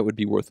 That would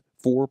be worth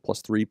 4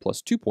 plus 3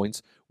 plus 2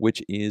 points,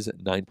 which is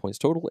 9 points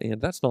total,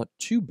 and that's not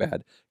too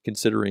bad,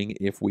 considering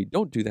if we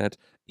don't do that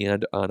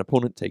and an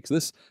opponent takes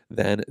this,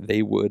 then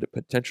they would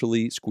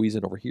potentially squeeze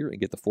in over here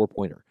and get the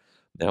 4-pointer.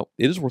 Now,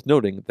 it is worth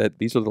noting that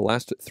these are the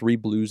last 3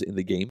 blues in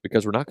the game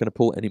because we're not going to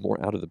pull any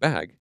more out of the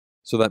bag.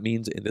 So that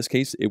means in this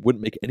case, it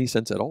wouldn't make any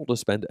sense at all to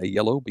spend a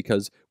yellow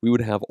because we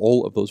would have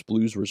all of those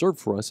blues reserved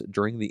for us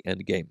during the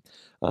end game.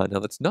 Now,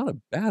 that's not a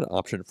bad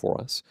option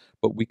for us,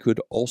 but we could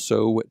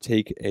also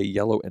take a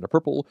yellow and a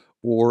purple,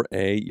 or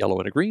a yellow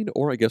and a green,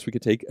 or I guess we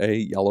could take a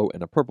yellow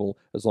and a purple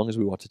as long as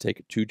we want to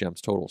take 2 gems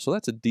total. So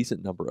that's a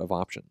decent number of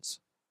options.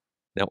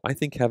 Now, I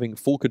think having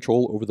full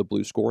control over the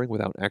blue scoring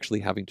without actually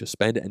having to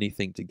spend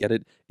anything to get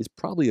it is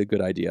probably a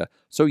good idea.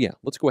 So yeah,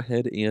 let's go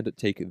ahead and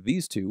take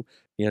these 2,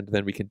 and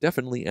then we can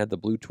definitely add the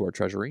blue to our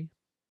treasury.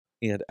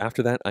 And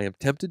after that, I am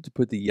tempted to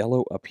put the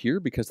yellow up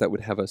here because that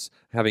would have us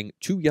having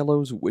 2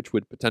 yellows, which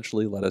would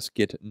potentially let us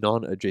get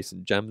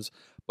non-adjacent gems.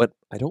 But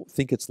I don't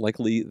think it's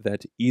likely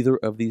that either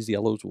of these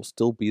yellows will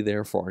still be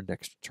there for our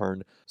next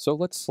turn. So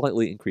let's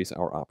slightly increase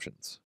our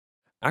options.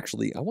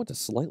 Actually, I want to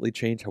slightly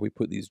change how we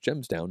put these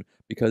gems down,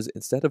 because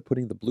instead of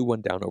putting the blue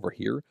one down over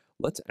here,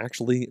 let's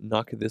actually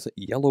knock this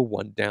yellow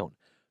one down.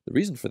 The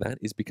reason for that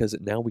is because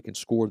now we can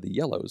score the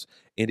yellows,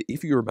 and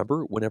if you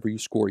remember, whenever you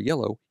score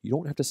yellow, you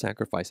don't have to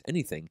sacrifice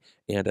anything,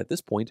 and at this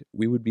point,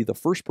 we would be the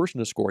first person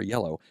to score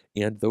yellow,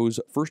 and those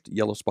first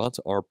yellow spots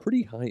are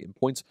pretty high in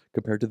points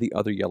compared to the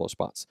other yellow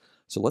spots.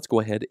 So let's go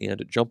ahead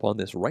and jump on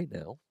this right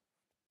now.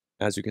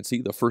 As you can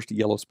see, the first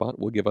yellow spot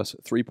will give us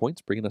 3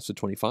 points, bringing us to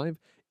 25,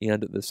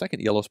 and the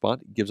second yellow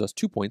spot gives us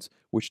 2 points,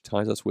 which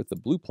ties us with the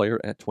blue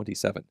player at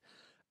 27.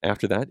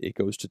 After that, it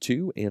goes to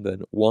 2, and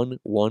then 1,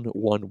 1,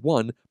 1,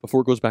 1, before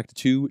it goes back to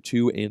 2,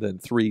 2, and then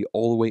 3,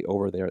 all the way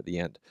over there at the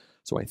end.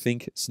 So I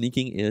think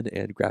sneaking in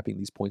and grabbing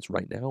these points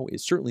right now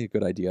is certainly a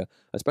good idea,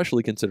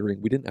 especially considering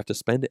we didn't have to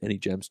spend any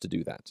gems to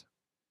do that.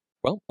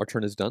 Well, our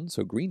turn is done,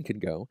 so green can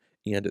go,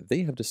 and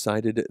they have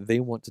decided they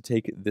want to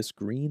take this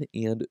green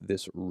and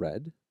this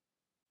red,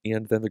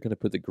 and then they're going to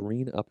put the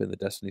green up in the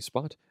destiny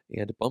spot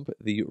and bump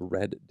the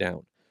red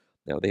down.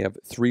 Now they have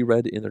 3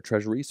 red in their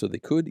treasury, so they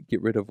could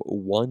get rid of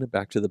 1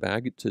 back to the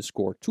bag to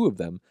score 2 of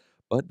them,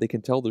 but they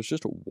can tell there's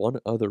just 1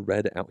 other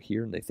red out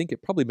here, and they think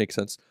it probably makes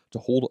sense to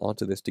hold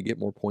onto this to get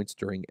more points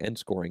during end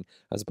scoring,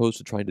 as opposed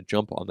to trying to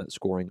jump on that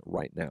scoring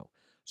right now.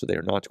 So they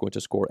are not going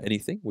to score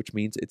anything, which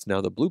means it's now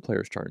the blue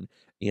player's turn,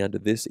 and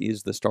this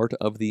is the start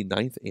of the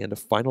 9th and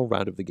final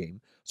round of the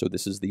game, so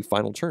this is the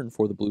final turn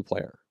for the blue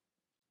player.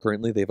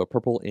 Currently, they have a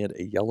purple and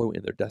a yellow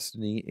in their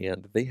destiny,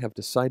 and they have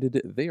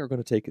decided they are going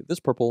to take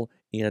this purple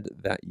and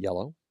that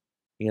yellow,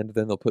 and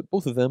then they'll put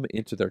both of them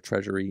into their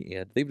treasury,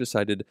 and they've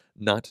decided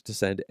not to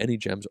send any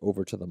gems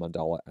over to the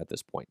mandala at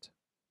this point.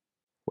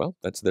 Well,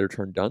 that's their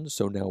turn done,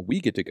 so now we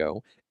get to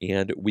go,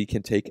 and we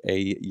can take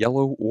a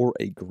yellow or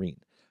a green.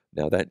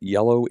 Now, that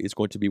yellow is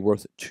going to be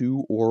worth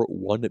 2 or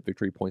 1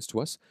 victory points to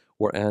us,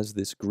 whereas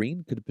this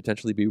green could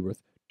potentially be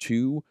worth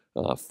 2,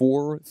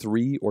 4,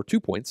 3, or 2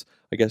 points.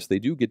 I guess they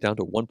do get down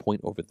to 1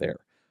 point over there.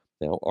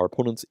 Now, our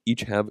opponents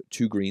each have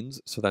 2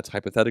 greens, so that's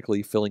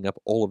hypothetically filling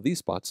up all of these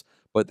spots,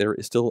 but there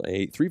is still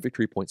a 3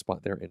 victory point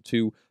spot there and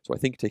 2, so I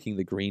think taking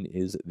the green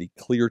is the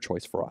clear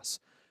choice for us.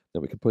 Now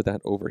we can put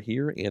that over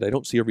here, and I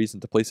don't see a reason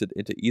to place it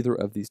into either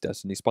of these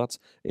destiny spots,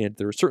 and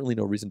there's certainly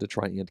no reason to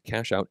try and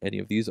cash out any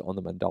of these on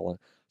the mandala.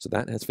 So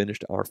that has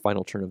finished our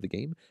final turn of the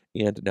game,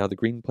 and now the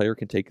green player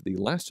can take the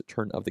last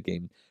turn of the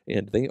game,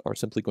 and they are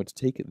simply going to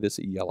take this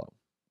yellow.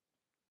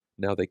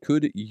 Now they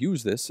could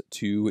use this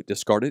to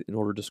discard it in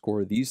order to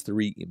score these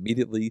 3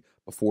 immediately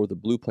before the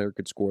blue player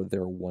could score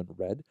their 1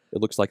 red.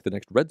 It looks like the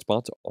next red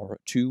spots are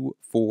 2,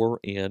 4,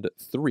 and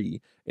 3,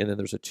 and then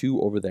there's a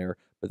 2 over there,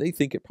 but they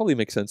think it probably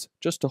makes sense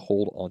just to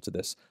hold onto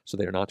this, so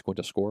they are not going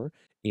to score.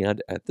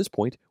 And at this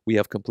point, we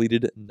have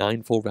completed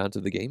 9 full rounds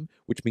of the game,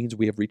 which means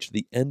we have reached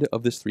the end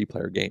of this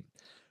 3-player game.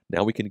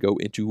 Now we can go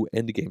into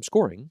endgame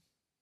scoring,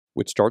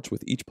 which starts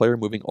with each player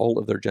moving all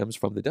of their gems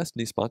from the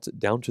destiny spots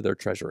down to their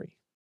treasury.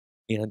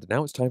 And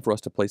now it's time for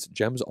us to place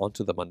gems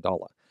onto the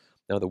mandala.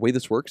 Now, the way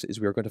this works is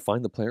we are going to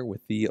find the player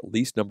with the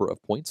least number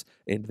of points,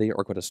 and they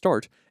are going to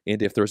start.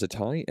 And if there's a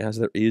tie, as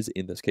there is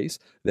in this case,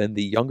 then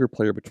the younger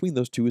player between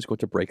those two is going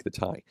to break the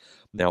tie.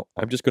 Now,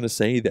 I'm just going to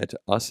say that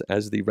us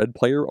as the red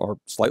player are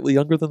slightly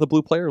younger than the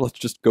blue player. Let's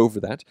just go for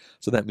that.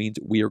 So that means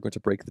we are going to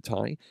break the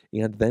tie,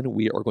 and then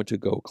we are going to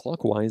go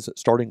clockwise,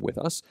 starting with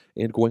us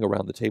and going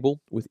around the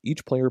table, with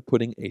each player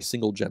putting a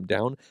single gem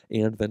down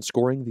and then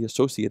scoring the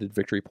associated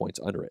victory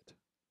points under it.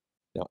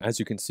 Now, as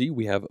you can see,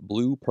 we have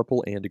blue,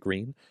 purple, and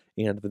green,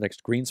 and the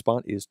next green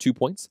spot is 2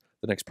 points,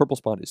 the next purple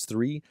spot is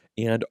 3,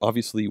 and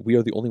obviously we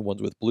are the only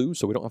ones with blue,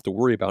 so we don't have to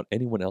worry about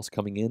anyone else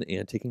coming in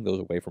and taking those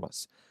away from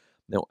us.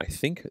 Now, I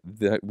think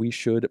that we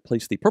should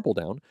place the purple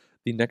down.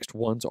 The next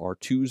ones are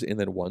 2s and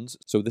then 1s,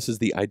 so this is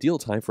the ideal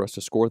time for us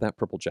to score that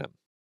purple gem.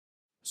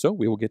 So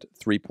we will get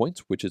 3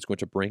 points, which is going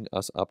to bring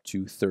us up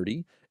to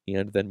 30,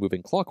 and then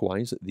moving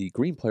clockwise, the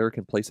green player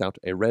can place out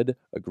a red,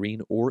 a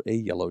green, or a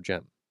yellow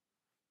gem.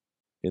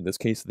 In this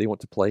case, they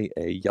want to play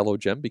a yellow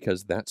gem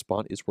because that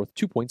spot is worth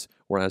 2 points,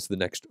 whereas the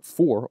next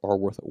 4 are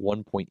worth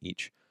 1 point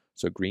each.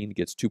 So green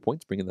gets 2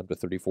 points, bringing them to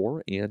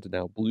 34, and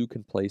now blue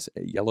can place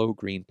a yellow,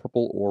 green,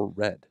 purple, or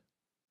red.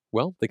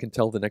 Well, they can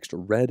tell the next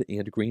red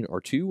and green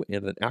are 2,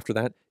 and then after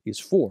that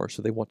is 4,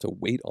 so they want to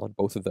wait on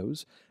both of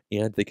those.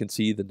 And they can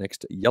see the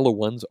next yellow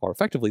ones are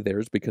effectively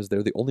theirs because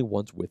they're the only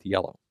ones with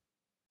yellow.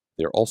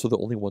 They're also the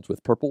only ones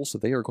with purple, so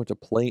they are going to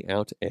play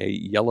out a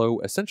yellow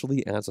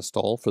essentially as a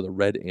stall for the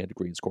red and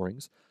green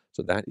scorings.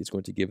 So that is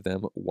going to give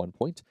them 1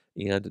 point,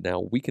 and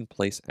now we can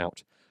place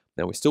out.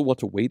 Now we still want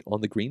to wait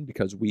on the green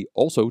because we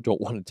also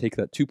don't want to take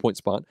that 2 point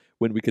spot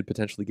when we could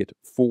potentially get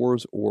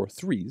 4s or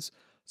 3s.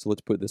 So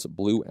let's put this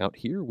blue out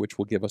here, which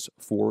will give us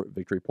 4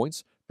 victory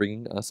points,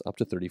 bringing us up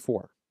to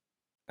 34.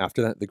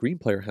 After that, the green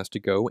player has to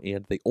go,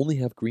 and they only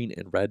have green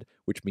and red,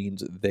 which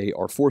means they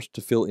are forced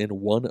to fill in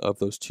one of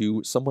those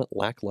two somewhat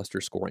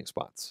lackluster scoring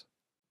spots.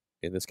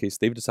 In this case,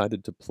 they've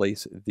decided to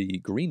place the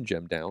green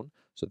gem down,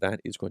 so that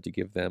is going to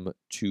give them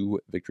 2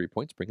 victory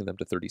points, bringing them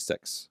to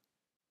 36.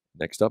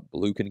 Next up,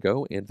 blue can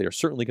go, and they're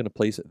certainly going to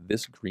place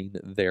this green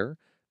there.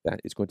 That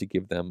is going to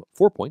give them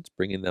 4 points,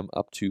 bringing them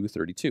up to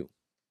 32.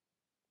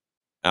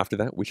 After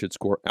that, we should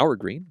score our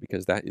green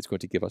because that is going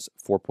to give us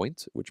 4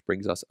 points, which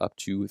brings us up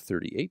to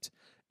 38.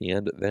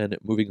 And then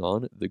moving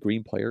on, the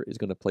green player is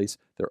going to place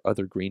their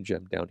other green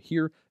gem down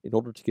here in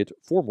order to get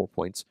 4 more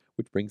points,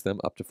 which brings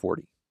them up to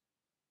 40.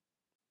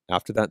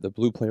 After that, the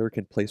blue player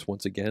can place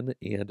once again,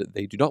 and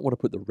they do not want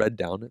to put the red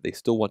down. They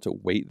still want to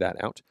wait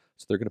that out.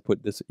 So they're going to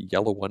put this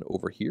yellow one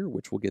over here,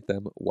 which will get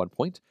them 1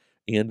 point.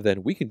 And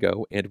then we can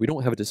go, and we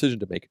don't have a decision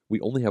to make. We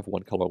only have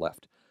one color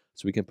left.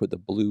 So we can put the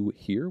blue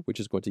here, which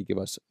is going to give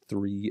us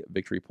 3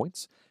 victory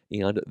points.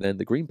 And then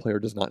the green player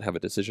does not have a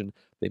decision.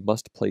 They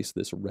must place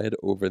this red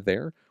over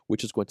there,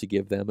 which is going to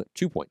give them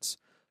 2 points.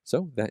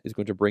 So that is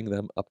going to bring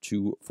them up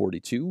to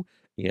 42.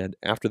 And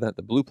after that,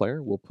 the blue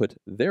player will put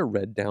their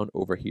red down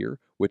over here,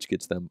 which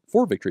gets them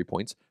 4 victory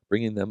points,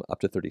 bringing them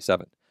up to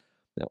 37.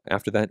 Now,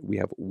 after that, we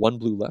have 1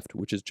 blue left,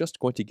 which is just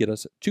going to get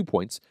us 2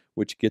 points,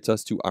 which gets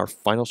us to our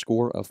final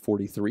score of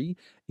 43,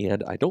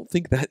 and I don't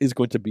think that is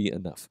going to be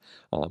enough.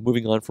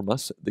 Moving on from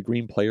us, the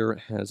green player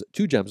has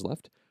 2 gems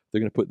left.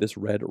 They're going to put this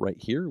red right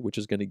here, which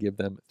is going to give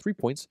them 3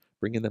 points,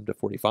 bringing them to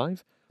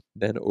 45.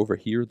 Then over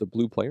here, the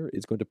blue player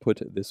is going to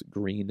put this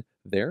green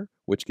there,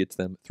 which gets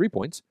them 3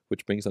 points,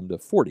 which brings them to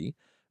 40.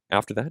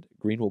 After that,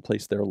 green will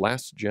place their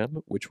last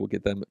gem, which will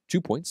get them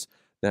 2 points.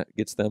 That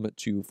gets them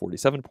to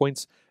 47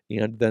 points.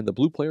 And then the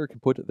blue player can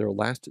put their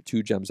last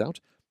 2 gems out.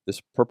 This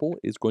purple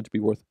is going to be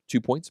worth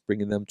 2 points,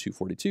 bringing them to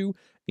 42.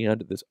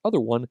 And this other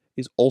one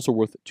is also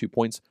worth 2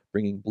 points,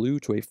 bringing blue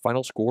to a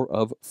final score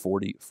of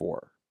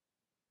 44.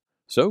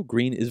 So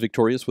green is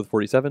victorious with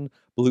 47,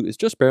 blue is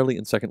just barely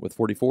in second with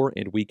 44,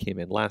 and we came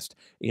in last.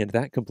 And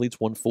that completes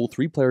one full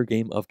 3-player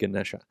game of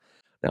Ganesha.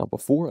 Now,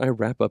 before I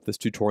wrap up this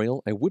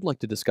tutorial, I would like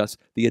to discuss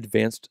the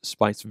advanced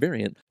spice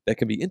variant that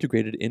can be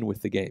integrated in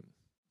with the game.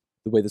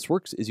 The way this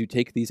works is you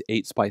take these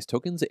 8 spice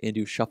tokens and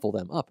you shuffle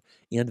them up,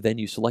 and then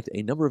you select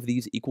a number of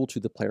these equal to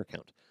the player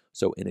count.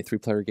 So in a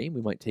 3-player game,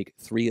 we might take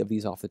 3 of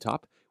these off the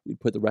top,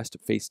 we'd put the rest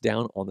face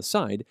down on the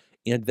side,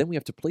 and then we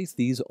have to place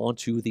these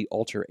onto the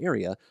altar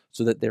area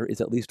so that there is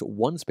at least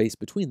 1 space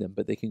between them,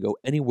 but they can go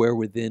anywhere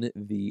within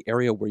the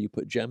area where you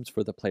put gems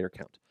for the player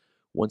count.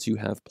 Once you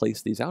have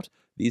placed these out,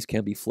 these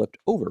can be flipped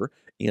over,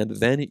 and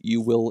then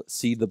you will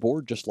see the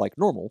board just like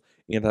normal,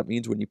 and that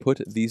means when you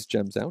put these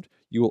gems out,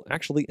 you will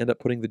actually end up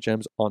putting the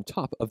gems on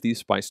top of these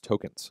spice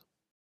tokens.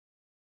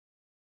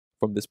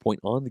 From this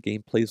point on, the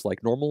game plays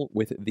like normal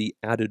with the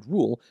added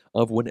rule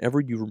of whenever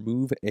you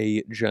remove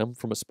a gem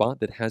from a spot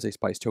that has a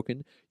spice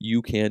token,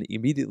 you can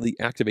immediately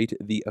activate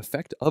the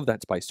effect of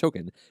that spice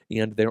token,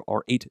 and there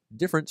are 8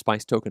 different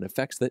spice token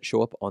effects that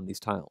show up on these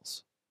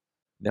tiles.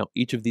 Now,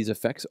 each of these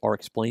effects are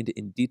explained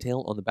in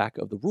detail on the back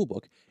of the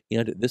rulebook,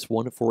 and this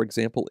one, for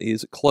example,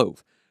 is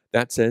Clove.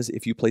 That says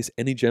if you place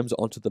any gems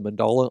onto the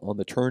mandala on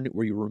the turn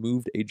where you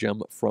removed a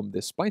gem from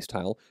this spice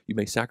tile, you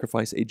may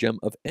sacrifice a gem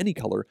of any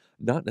color,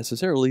 not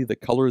necessarily the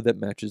color that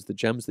matches the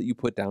gems that you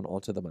put down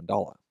onto the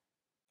mandala.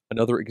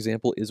 Another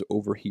example is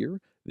over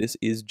here. This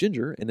is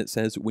ginger, and it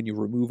says when you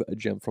remove a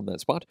gem from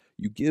that spot,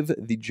 you give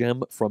the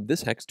gem from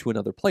this hex to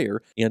another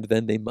player, and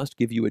then they must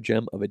give you a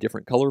gem of a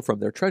different color from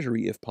their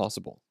treasury if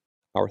possible.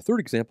 Our third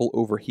example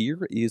over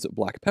here is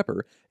black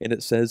pepper, and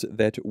it says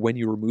that when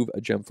you remove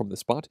a gem from the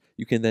spot,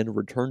 you can then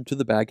return to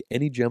the bag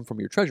any gem from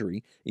your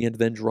treasury, and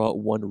then draw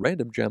one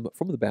random gem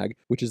from the bag,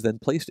 which is then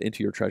placed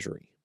into your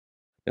treasury.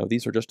 Now,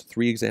 these are just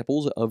 3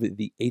 examples of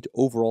the 8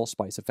 overall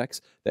spice effects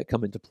that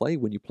come into play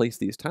when you place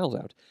these tiles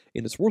out,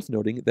 and it's worth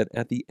noting that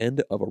at the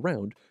end of a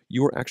round,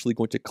 you are actually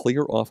going to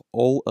clear off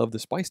all of the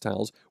spice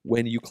tiles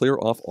when you clear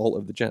off all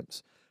of the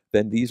gems.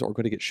 Then these are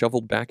going to get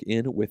shoveled back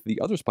in with the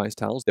other spice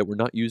tiles that were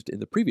not used in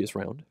the previous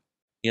round,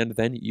 and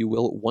then you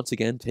will once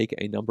again take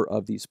a number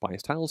of these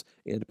spice tiles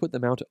and put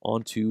them out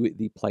onto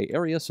the play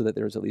area so that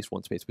there's at least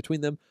one space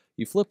between them.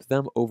 You flip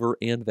them over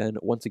and then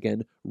once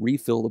again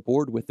refill the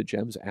board with the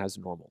gems as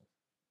normal.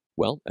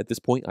 Well, at this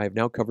point, I have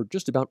now covered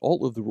just about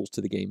all of the rules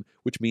to the game,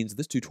 which means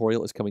this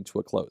tutorial is coming to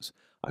a close.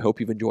 I hope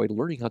you've enjoyed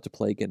learning how to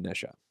play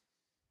Ganesha.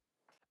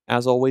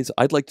 As always,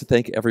 I'd like to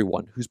thank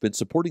everyone who's been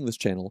supporting this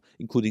channel,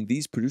 including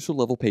these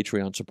producer-level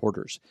Patreon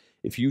supporters.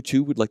 If you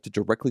too would like to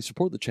directly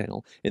support the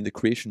channel and the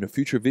creation of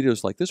future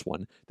videos like this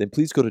one, then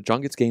please go to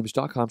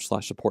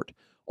johngetsgames.com/support.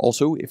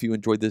 Also, if you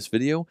enjoyed this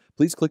video,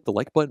 please click the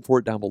like button for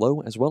it down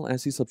below, as well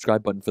as the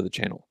subscribe button for the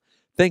channel.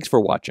 Thanks for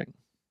watching.